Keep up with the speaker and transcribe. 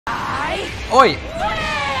Oi!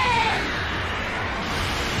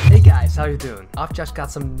 Hey guys, how you doing? I've just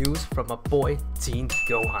got some news from my boy Teen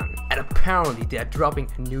Gohan, and apparently they are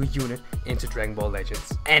dropping a new unit into Dragon Ball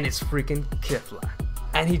Legends, and it's freaking 𝗡𝗪.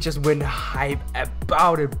 And he just went hype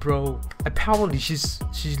about it, bro. Apparently she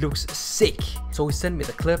looks sick. So he sent me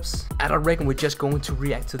the clips, and I reckon we're just going to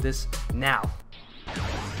react to this now.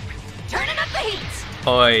 Turning up the heat.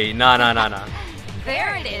 Oi, nah.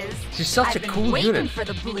 There it is. She's such a cool waiting unit. For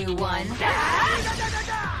the blue one.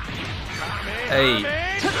 Hey.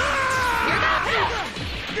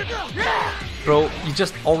 Bro, you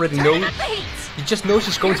just already know. You just know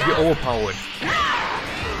she's going to be overpowered.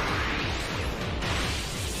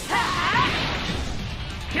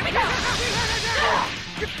 Here we go.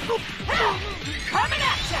 Coming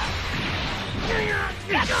at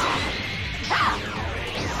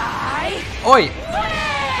you. Oi!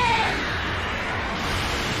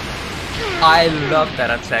 I love that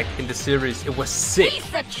attack in the series. It was sick.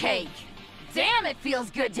 Piece of cake. Damn, it feels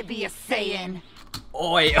good to be a Saiyan.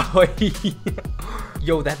 Oi!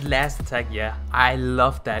 Yo, that last attack, yeah, I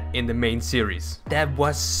love that in the main series. That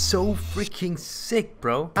was so freaking sick,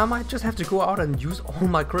 bro. I might just have to go out and use all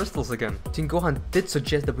my crystals again. Teen Gohan did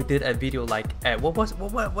suggest that we did a video like, what was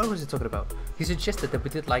he talking about? He suggested that we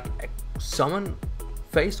did like a summon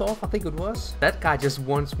face off, I think it was. That guy just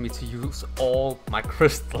wants me to use all my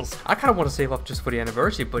crystals. I kind of want to save up just for the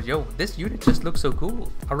anniversary, but yo, this unit just looks so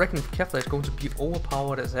cool. I reckon 𝗡𝗪 is going to be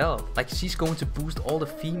overpowered as hell. Like, she's going to boost all the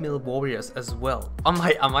female warriors as well.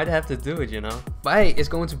 I might have to do it, you know. But hey, it's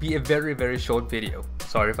going to be a very short video.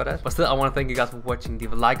 Sorry for that. But still, I want to thank you guys for watching.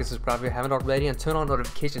 Leave a like and subscribe if you haven't already, and turn on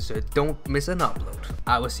notifications so you don't miss an upload.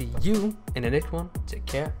 I will see you in the next one. Take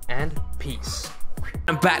care and peace.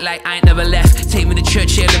 I'm back like I ain't never left. Take me to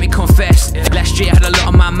church, yeah, let me confess. Last year I had a lot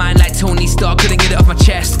on my mind like Tony Stark, couldn't get it off my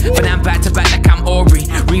chest. But now I'm back to back like I'm Aubrey.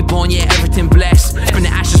 Reborn, yeah, everything blessed. From the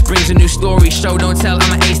ashes brings a new story. Show, don't tell,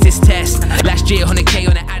 I'ma ace this test. Last year 100K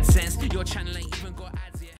on the AdSense. Your channel ain't